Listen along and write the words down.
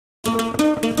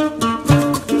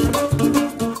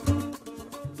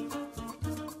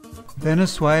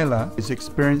Venezuela is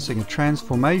experiencing a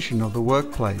transformation of the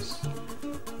workplace.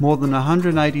 More than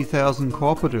 180,000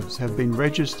 cooperatives have been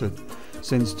registered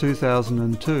since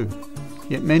 2002,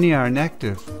 yet many are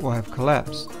inactive or have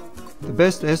collapsed. The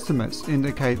best estimates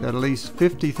indicate that at least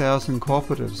 50,000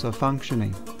 cooperatives are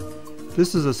functioning.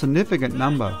 This is a significant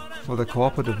number for the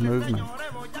cooperative movement.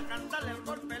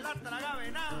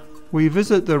 We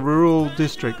visit the rural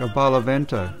district of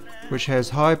Barlovento, which has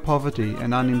high poverty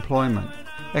and unemployment,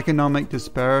 economic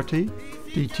disparity,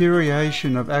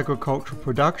 deterioration of agricultural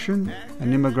production,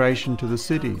 and immigration to the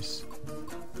cities.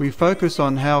 We focus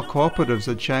on how cooperatives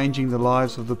are changing the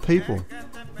lives of the people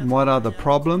and what are the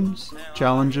problems,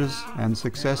 challenges, and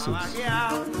successes.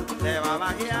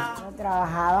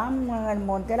 Trabajábamos en el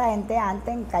monte la gente antes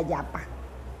en Cayapa,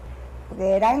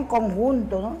 porque era en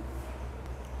conjunto, ¿no?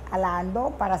 Back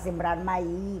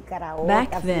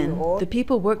then, the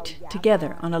people worked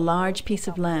together on a large piece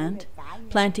of land,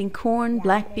 planting corn,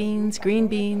 black beans, green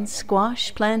beans,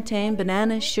 squash, plantain,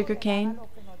 bananas, sugarcane.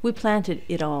 We planted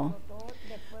it all.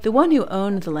 The one who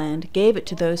owned the land gave it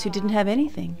to those who didn't have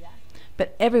anything.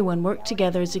 But everyone worked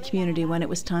together as a community when it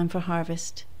was time for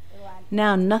harvest.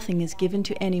 Now nothing is given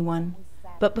to anyone,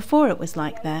 but before it was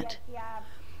like that.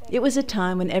 It was a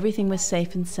time when everything was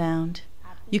safe and sound.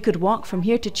 You could walk from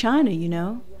here to China, you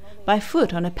know, by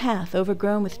foot on a path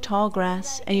overgrown with tall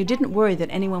grass, and you didn't worry that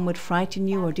anyone would frighten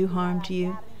you or do harm to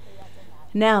you.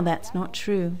 Now that's not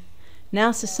true.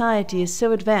 Now society is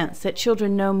so advanced that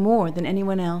children know more than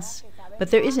anyone else,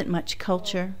 but there isn't much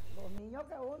culture.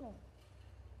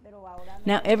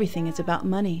 Now everything is about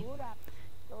money,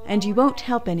 and you won't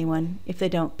help anyone if they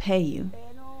don't pay you.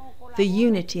 The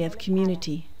unity of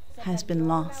community has been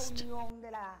lost.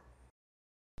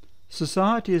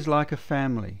 Society is like a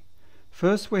family.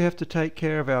 First we have to take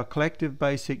care of our collective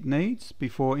basic needs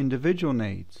before individual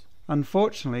needs.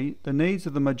 Unfortunately, the needs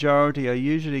of the majority are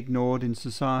usually ignored in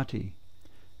society.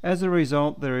 As a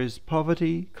result, there is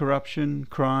poverty, corruption,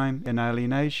 crime, and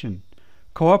alienation.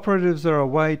 Cooperatives are a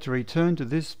way to return to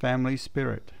this family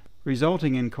spirit,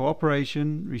 resulting in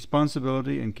cooperation,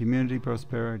 responsibility, and community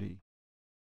prosperity.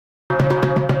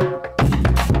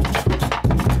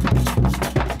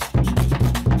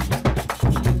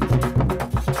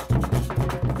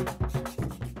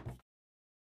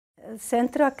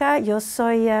 Centro acá, yo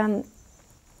soy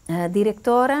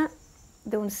directora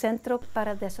de un centro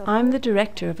para desarrollo. I'm the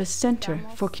director of a center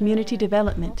for community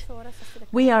development.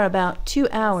 We are about 2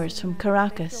 hours from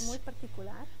Caracas.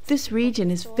 This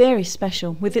region is very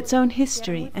special with its own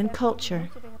history and culture.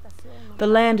 The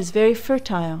land is very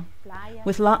fertile,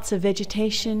 with lots of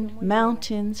vegetation,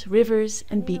 mountains, rivers,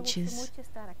 and beaches.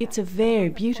 It's a very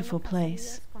beautiful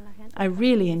place. I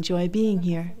really enjoy being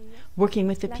here, working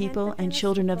with the people and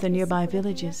children of the nearby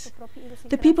villages.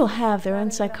 The people have their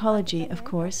own psychology, of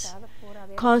course,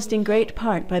 caused in great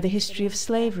part by the history of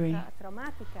slavery.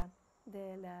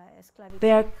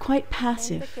 They are quite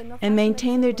passive and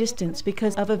maintain their distance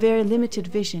because of a very limited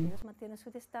vision.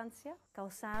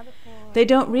 They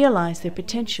don't realize their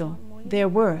potential, their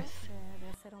worth.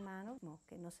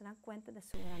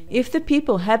 If the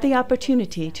people had the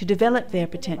opportunity to develop their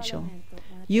potential,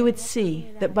 you would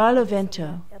see that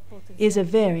Barlovento is a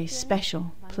very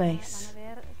special place.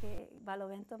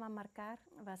 Barlovento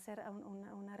va a ser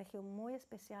una región muy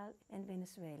especial en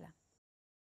Venezuela.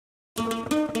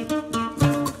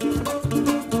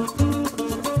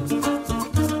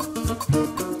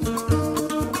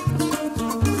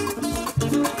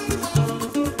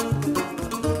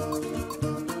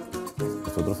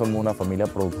 Nosotros somos una familia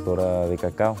productora de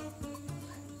cacao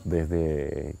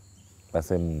desde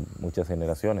hace muchas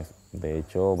generaciones. De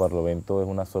hecho, Barlovento es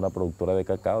una zona productora de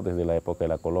cacao desde la época de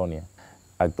la colonia.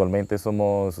 Actualmente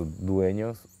somos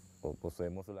dueños o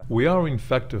poseemos la... We are in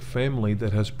fact a family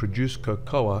that has produced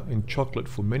cocoa and chocolate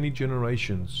for many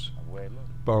generations.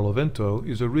 Barlovento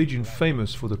is a region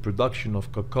famous for the production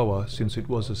of cocoa since it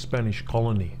was a Spanish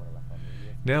colony.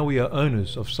 Now we are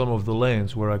owners of some of the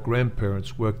lands where our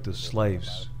grandparents worked as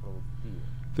slaves.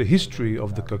 The history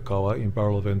of the cocoa in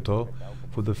Barlovento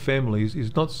for the families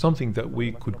is not something that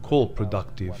we could call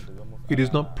productive. It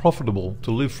is not profitable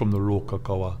to live from the raw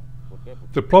cocoa.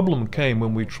 The problem came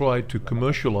when we tried to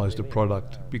commercialize the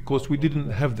product because we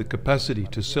didn't have the capacity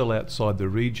to sell outside the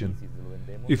region.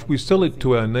 If we sell it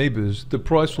to our neighbors, the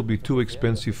price will be too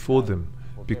expensive for them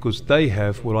because they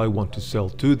have what I want to sell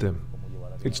to them.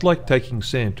 It's like taking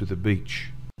sand to the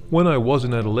beach. When I was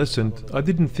an adolescent, I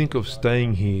didn't think of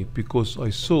staying here because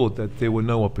I saw that there were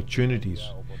no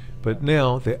opportunities. But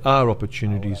now there are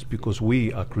opportunities because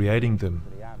we are creating them.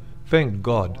 Thank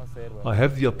God, I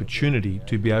have the opportunity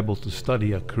to be able to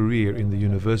study a career in the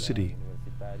university.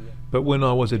 But when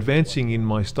I was advancing in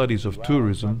my studies of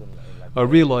tourism, I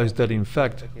realized that in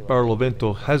fact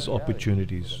Barlovento has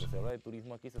opportunities.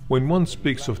 When one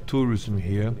speaks of tourism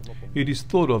here, it is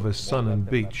thought of as sun and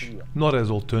beach, not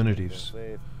as alternatives.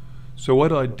 So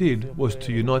what I did was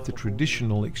to unite the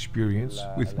traditional experience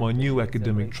with my new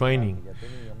academic training,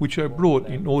 which I brought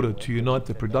in order to unite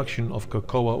the production of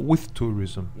cocoa with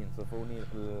tourism.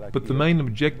 But the main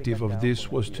objective of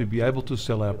this was to be able to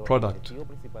sell our product.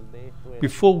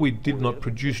 Before we did not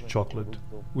produce chocolate,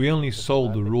 we only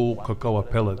sold the raw cocoa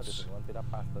pellets.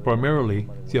 Primarily,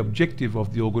 the objective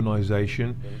of the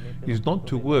organization is not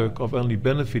to work of only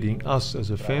benefiting us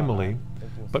as a family,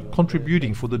 but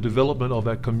contributing for the development of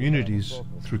our communities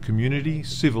through community,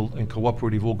 civil and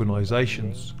cooperative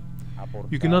organizations.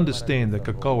 You can understand that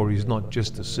cocoa is not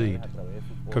just a seed.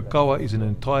 Cocoa is an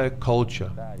entire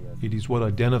culture. It is what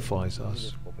identifies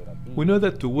us. We know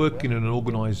that to work in an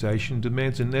organization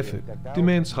demands an effort,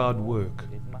 demands hard work.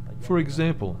 For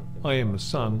example, I am a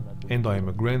son and I am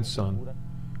a grandson.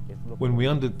 When we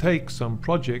undertake some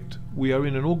project, we are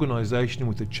in an organization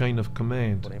with a chain of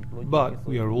command, but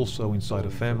we are also inside a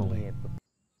family.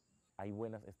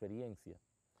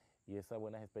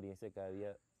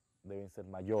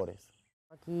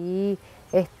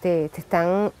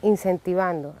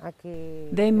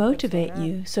 They motivate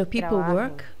you so people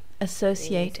work,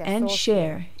 associate and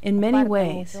share in many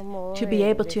ways to be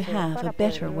able to have a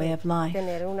better way of life.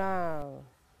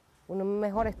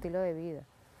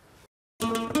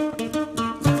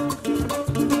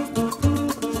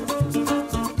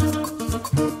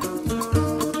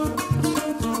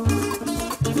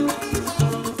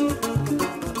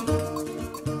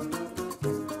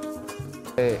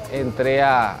 Entré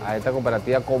a esta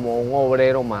cooperativa como un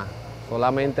obrero más,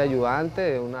 solamente ayudante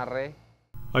de una red.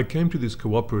 I came to this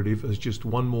cooperative as just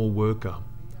one more worker,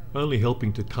 only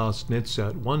helping to cast nets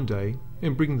out one day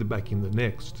and bring them back in the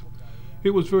next.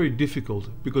 It was very difficult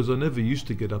because I never used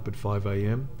to get up at 5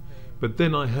 a.m, but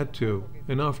then I had to,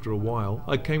 and after a while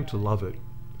I came to love it.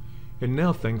 And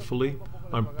now thankfully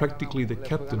I'm practically the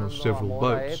captain of several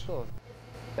boats.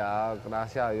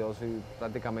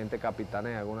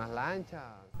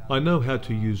 I know how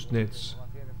to use nets,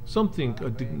 something I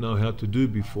didn't know how to do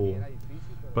before,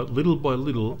 but little by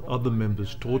little other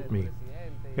members taught me,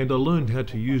 and I learned how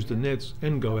to use the nets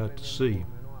and go out to sea.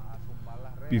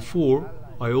 Before,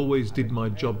 I always did my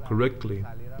job correctly,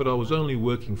 but I was only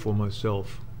working for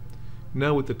myself.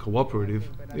 Now with the cooperative,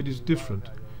 it is different,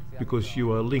 because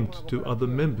you are linked to other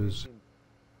members.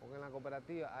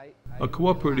 A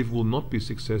cooperative will not be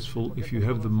successful if you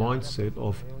have the mindset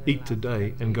of eat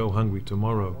today and go hungry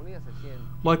tomorrow.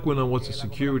 Like when I was a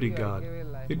security guard,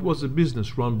 it was a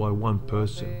business run by one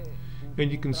person.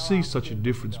 And you can see such a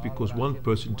difference because one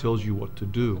person tells you what to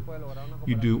do.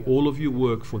 You do all of your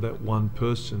work for that one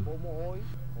person.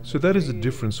 So that is the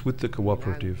difference with the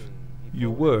cooperative. You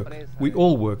work, we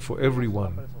all work for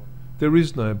everyone. There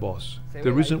is no boss.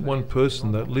 There isn't one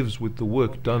person that lives with the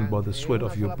work done by the sweat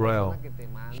of your brow.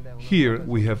 Here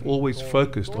we have always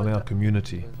focused on our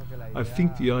community. I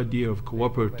think the idea of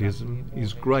cooperativism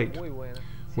is great.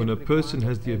 When a person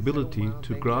has the ability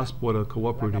to grasp what a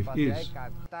cooperative is.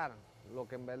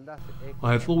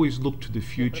 I have always looked to the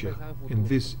future, and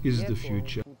this is the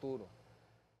future.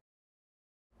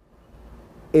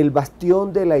 El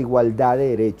bastión de la igualdad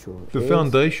de derechos. The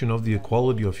foundation of the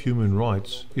equality of human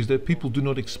rights is that people do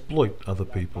not exploit other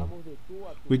people.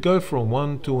 We go from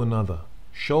one to another,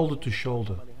 shoulder to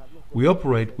shoulder. We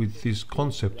operate with this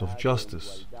concept of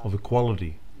justice, of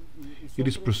equality. It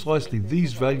is precisely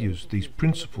these values, these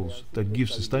principles, that give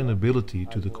sustainability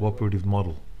to the cooperative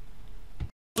model.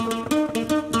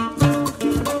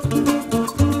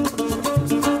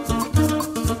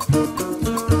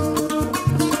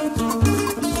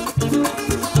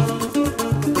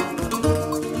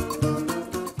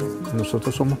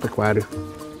 Nosotros somos pecuarios,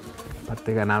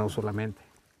 parte ganado solamente.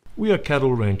 We are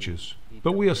cattle ranchers,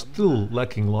 but we are still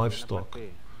lacking livestock.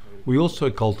 We also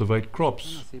cultivate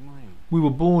crops. We were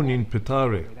born in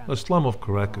Petare, a slum of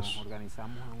Caracas.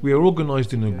 We are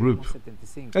organized in a group.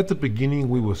 At the beginning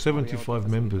we were 75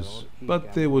 members,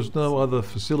 but there was no other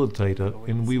facilitator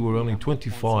and we were only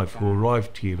 25 who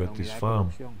arrived here at this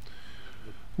farm.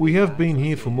 We have been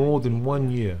here for more than 1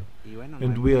 year,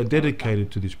 and we are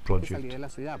dedicated to this project.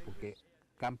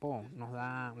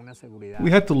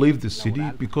 We had to leave the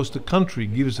city because the country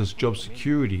gives us job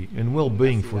security and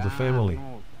well-being for the family.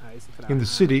 In the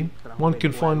city, one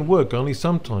can find work only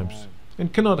sometimes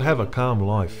and cannot have a calm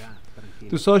life.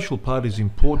 The social part is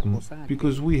important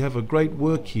because we have a great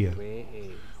work here.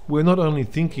 we're not only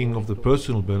thinking of the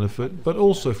personal benefit, but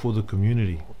also for the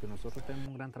community.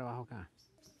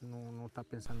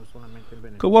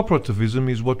 Cooperativism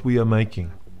is what we are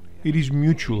making. It is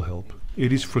mutual help.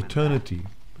 It is fraternity.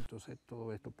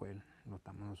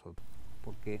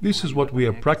 This is what we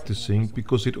are practicing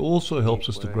because it also helps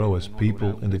us to grow as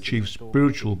people and achieve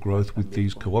spiritual growth with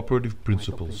these cooperative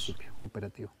principles.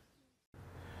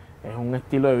 Es un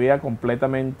estilo de vida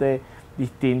completamente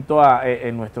distinto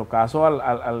en nuestro caso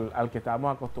al que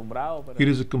estábamos acostumbrados. It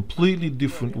is a completely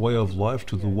different way of life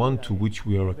to the one to which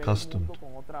we are accustomed.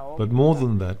 But more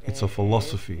than that, it's a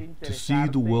philosophy, to see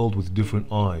the world with different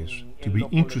eyes, to be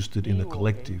interested in the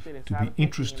collective, to be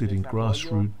interested in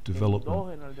grassroots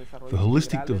development, the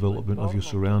holistic development of your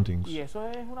surroundings.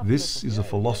 This is a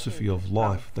philosophy of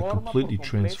life that completely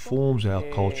transforms our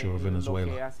culture of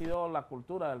Venezuela.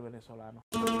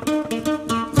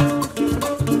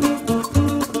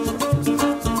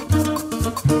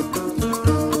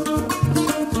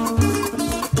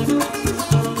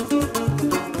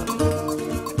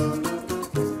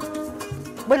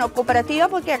 Bueno, cooperativa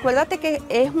porque acuérdate que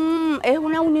es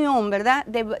una unión, ¿verdad?,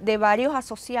 de varios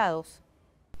asociados.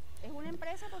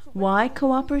 Why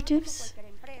cooperatives?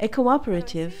 A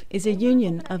cooperative is a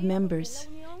union of members.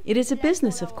 It is a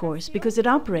business, of course, because it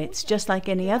operates just like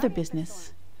any other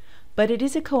business. But it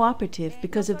is a cooperative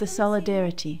because of the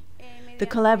solidarity, the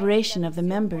collaboration of the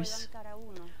members.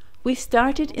 We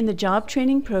started in the job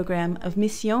training program of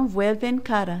Misión Vuelven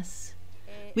Caras.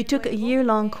 We took a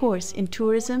year-long course in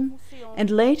tourism and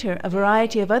later a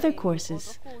variety of other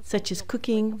courses, such as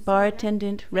cooking, bar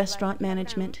attendant, restaurant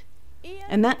management.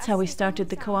 And that's how we started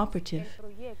the cooperative.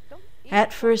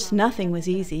 At first, nothing was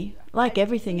easy, like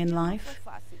everything in life.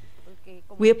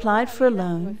 We applied for a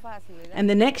loan, and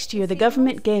the next year the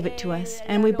government gave it to us,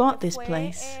 and we bought this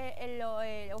place.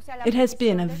 It has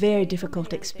been a very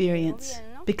difficult experience,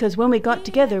 because when we got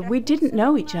together, we didn't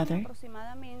know each other.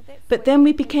 But then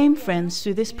we became friends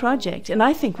through this project, and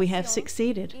I think we have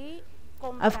succeeded.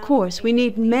 Of course, we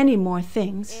need many more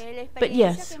things, but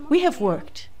yes, we have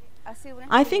worked.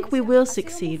 I think we will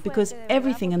succeed because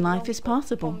everything in life is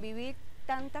possible.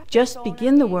 Just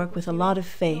begin the work with a lot of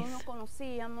faith.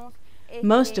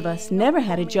 Most of us never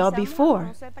had a job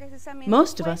before.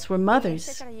 Most of us were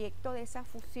mothers.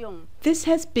 This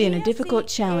has been a difficult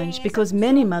challenge because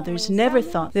many mothers never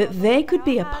thought that they could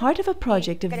be a part of a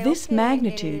project of this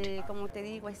magnitude.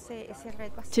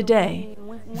 Today,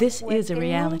 this is a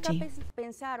reality.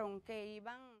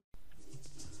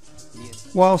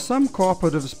 While some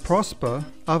cooperatives prosper,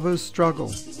 others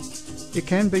struggle. It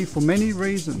can be for many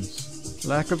reasons: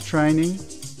 lack of training,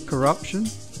 corruption,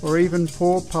 or even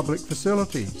poor public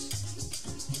facilities.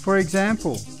 For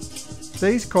example,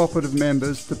 these cooperative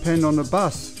members depend on a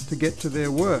bus to get to their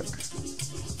work.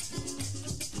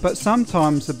 But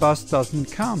sometimes the bus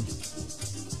doesn't come.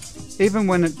 Even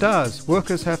when it does,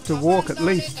 workers have to walk at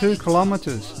least 2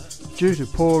 kilometers due to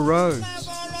poor roads.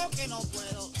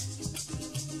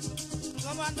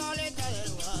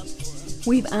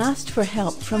 We've asked for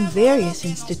help from various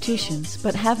institutions,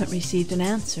 but haven't received an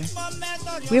answer.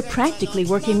 We're practically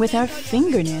working with our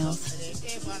fingernails.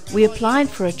 We applied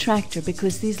for a tractor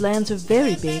because these lands are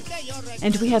very big,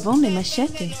 and we have only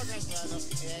machetes.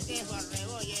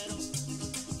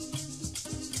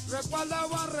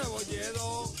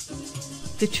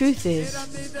 The truth is,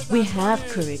 we have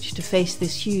courage to face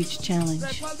this huge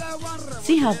challenge.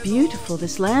 See how beautiful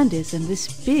this land is and this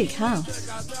big house.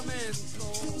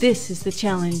 This is the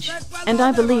challenge, and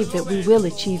I believe that we will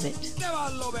achieve it.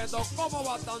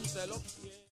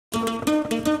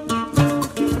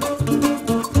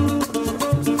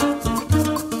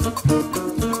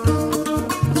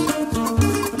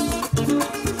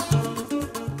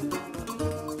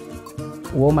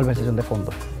 Hubo malversación de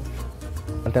fondos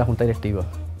ante la Junta Directiva.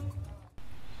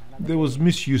 There was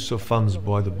misuse of funds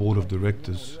by the board of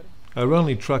directors. Our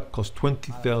only truck cost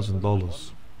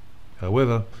 $20,000.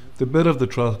 However, the bed of the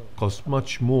truck cost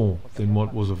much more than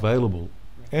what was available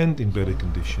and in better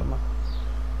condition.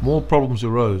 More problems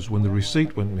arose when the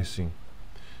receipt went missing,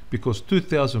 because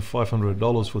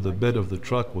 $2,500 for the bed of the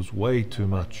truck was way too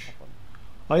much.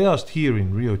 I asked here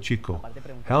in Rio Chico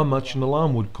how much an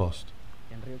alarm would cost.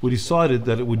 We decided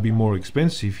that it would be more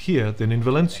expensive here than in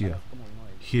Valencia.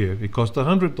 Here it cost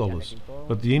 $100,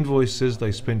 but the invoice says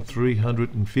they spent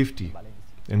 $350,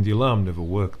 and the alarm never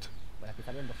worked.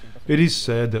 It is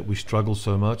sad that we struggle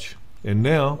so much, and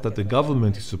now that the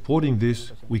government is supporting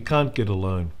this, we can't get a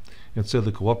loan, and so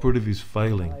the cooperative is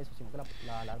failing.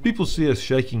 People see us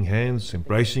shaking hands,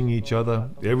 embracing each other,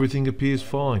 everything appears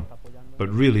fine, but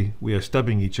really we are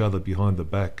stabbing each other behind the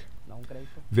back.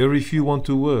 Very few want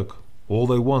to work, all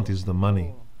they want is the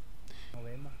money.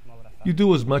 You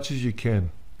do as much as you can,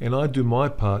 and I do my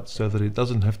part so that it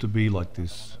doesn't have to be like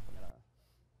this.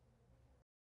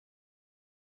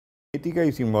 Ética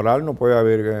y sin moral no puede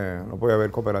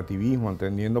haber cooperativismo,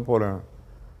 entendiendo por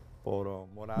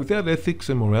moral. Without ethics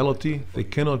and morality, there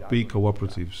cannot be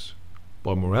cooperatives.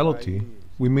 By morality,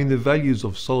 we mean the values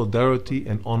of solidarity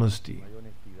and honesty.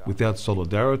 Without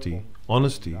solidarity,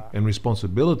 honesty and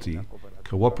responsibility,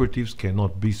 cooperatives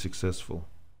cannot be successful.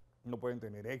 No pueden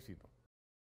tener éxito.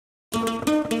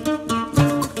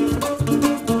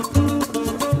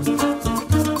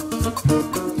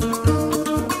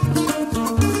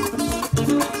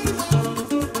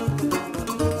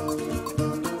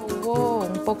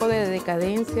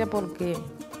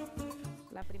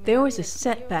 There was a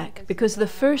setback because the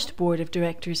first board of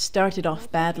directors started off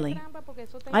badly.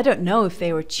 I don't know if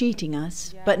they were cheating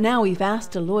us, but now we've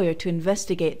asked a lawyer to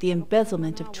investigate the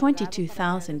embezzlement of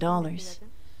 $22,000.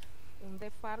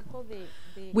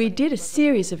 We did a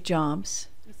series of jobs.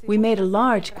 We made a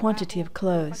large quantity of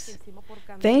clothes.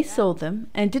 They sold them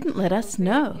and didn't let us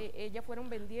know.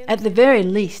 At the very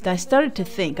least, I started to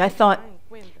think, I thought,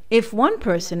 if one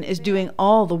person is doing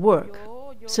all the work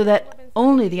so that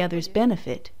only the others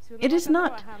benefit, it is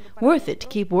not worth it to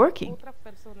keep working.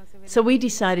 So we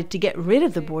decided to get rid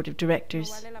of the board of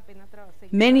directors.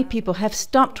 Many people have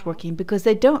stopped working because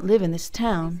they don't live in this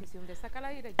town.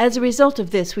 As a result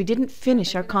of this, we didn't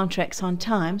finish our contracts on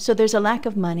time, so there's a lack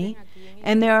of money,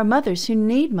 and there are mothers who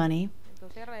need money.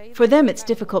 For them it's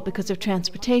difficult because of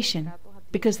transportation,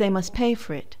 because they must pay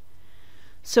for it.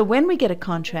 So when we get a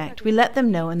contract, we let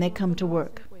them know and they come to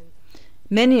work.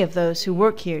 Many of those who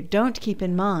work here don't keep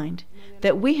in mind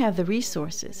that we have the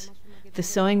resources, the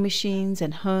sewing machines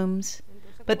and homes,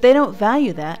 but they don't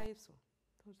value that.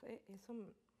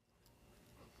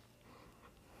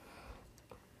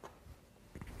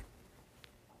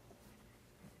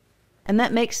 And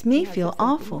that makes me feel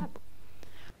awful.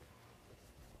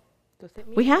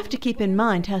 We have to keep in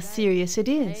mind how serious it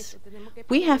is.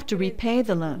 We have to repay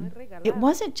the loan. It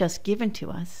wasn't just given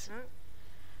to us.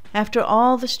 After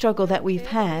all the struggle that we've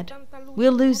had,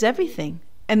 we'll lose everything,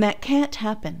 and that can't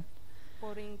happen.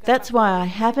 That's why I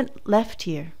haven't left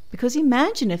here, because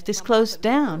imagine if this closed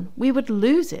down, we would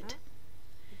lose it.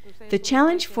 The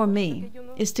challenge for me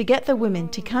is to get the women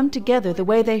to come together the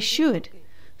way they should,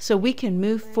 so we can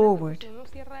move forward.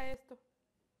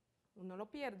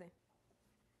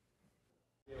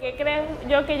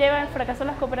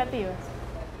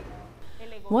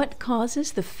 What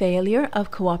causes the failure of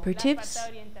cooperatives?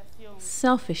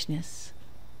 Selfishness,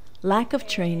 lack of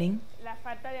training,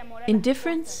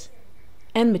 indifference,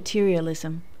 and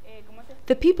materialism.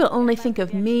 The people only think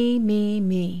of me, me,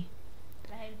 me.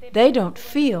 They don't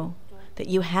feel that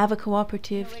you have a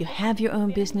cooperative, you have your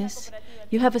own business,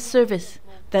 you have a service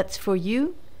that's for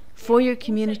you, for your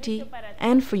community,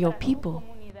 and for your people.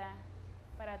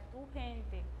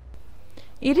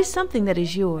 It is something that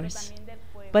is yours,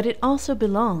 but it also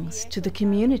belongs to the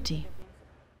community.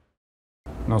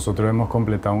 We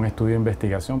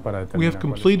have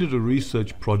completed a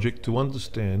research project to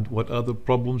understand what are the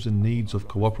problems and needs of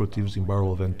cooperatives in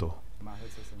Barlovento.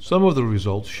 Some of the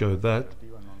results show that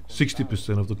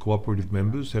 60% of the cooperative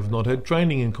members have not had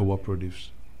training in cooperatives.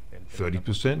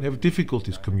 30% have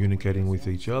difficulties communicating with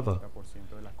each other.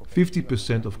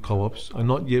 50% of co-ops are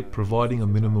not yet providing a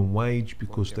minimum wage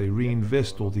because they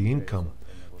reinvest all the income.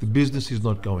 The business is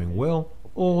not going well,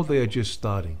 or they are just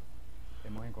starting.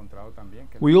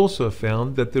 We also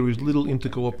found that there is little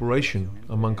intercooperation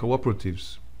among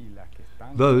cooperatives.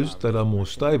 Those that are more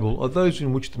stable are those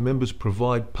in which the members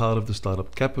provide part of the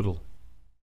startup capital.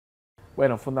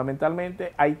 Bueno,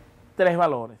 fundamentalmente hay tres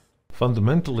valores.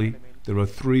 Fundamentally, there are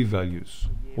three values,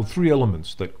 or three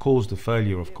elements that cause the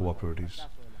failure of cooperatives.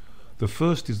 The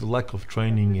first is the lack of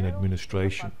training in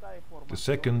administration. The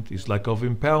second is lack of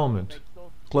empowerment,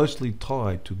 closely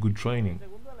tied to good training.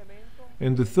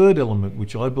 And the third element,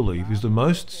 which I believe is the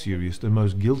most serious and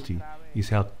most guilty, is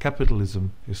how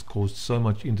capitalism has caused so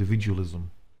much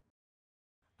individualism.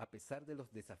 A pesar de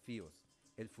los desafíos,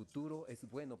 el futuro es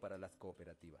bueno para las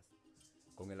cooperativas.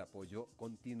 Con el apoyo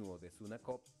continuo de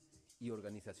SUNACOP y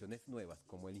organizaciones nuevas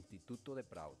como el Instituto de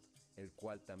Proud, el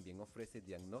cual también ofrece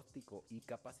diagnóstico y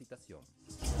capacitación.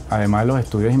 Además de los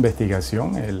estudios de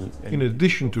investigación, In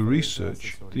addition to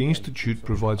research, the Institute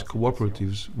provides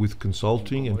cooperatives with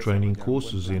consulting and training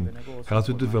courses in how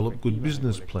to develop good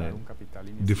business plan,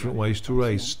 different ways to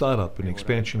raise startup and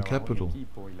expansion capital,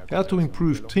 how to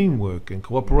improve teamwork and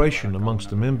cooperation amongst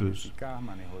the members,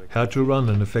 how to run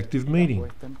an effective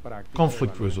meeting,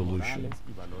 conflict resolution,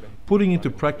 putting into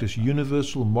practice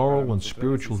universal moral and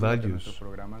spiritual values.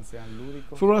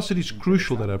 For us, it is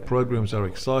crucial that our programs are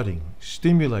exciting,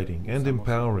 stimulating and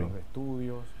empowering.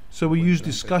 So we use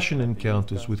discussion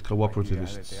encounters with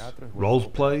cooperativists, role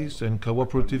plays and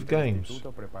cooperative games.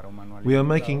 We are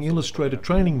making illustrated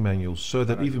training manuals so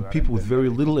that even people with very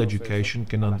little education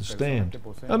can understand.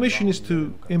 Our mission is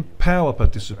to empower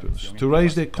participants, to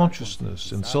raise their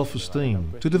consciousness and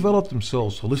self-esteem, to develop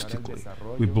themselves holistically.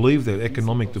 We believe that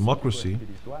economic democracy,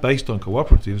 based on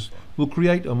cooperatives, will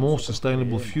create a more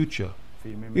sustainable future.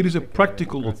 It is a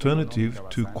practical alternative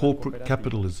to corporate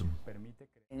capitalism.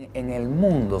 In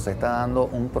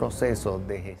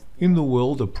the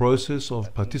world, a process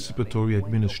of participatory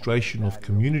administration of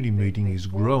community meeting is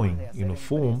growing in a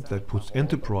form that puts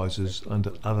enterprises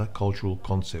under other cultural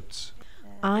concepts.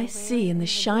 I see in the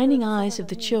shining eyes of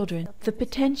the children the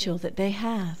potential that they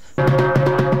have.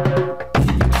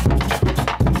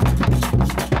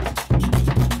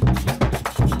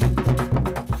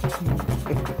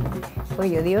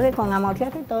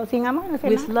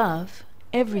 With love,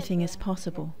 everything is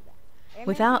possible.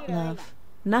 Without love,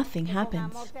 nothing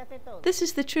happens. This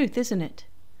is the truth, isn't it?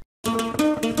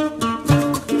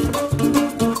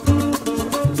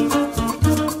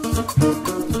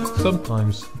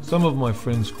 Sometimes, some of my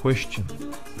friends question,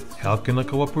 how can a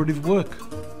cooperative work?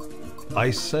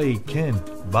 I say it can,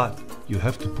 but you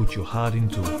have to put your heart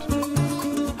into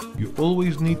it. You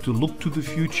always need to look to the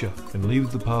future and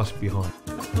leave the past behind.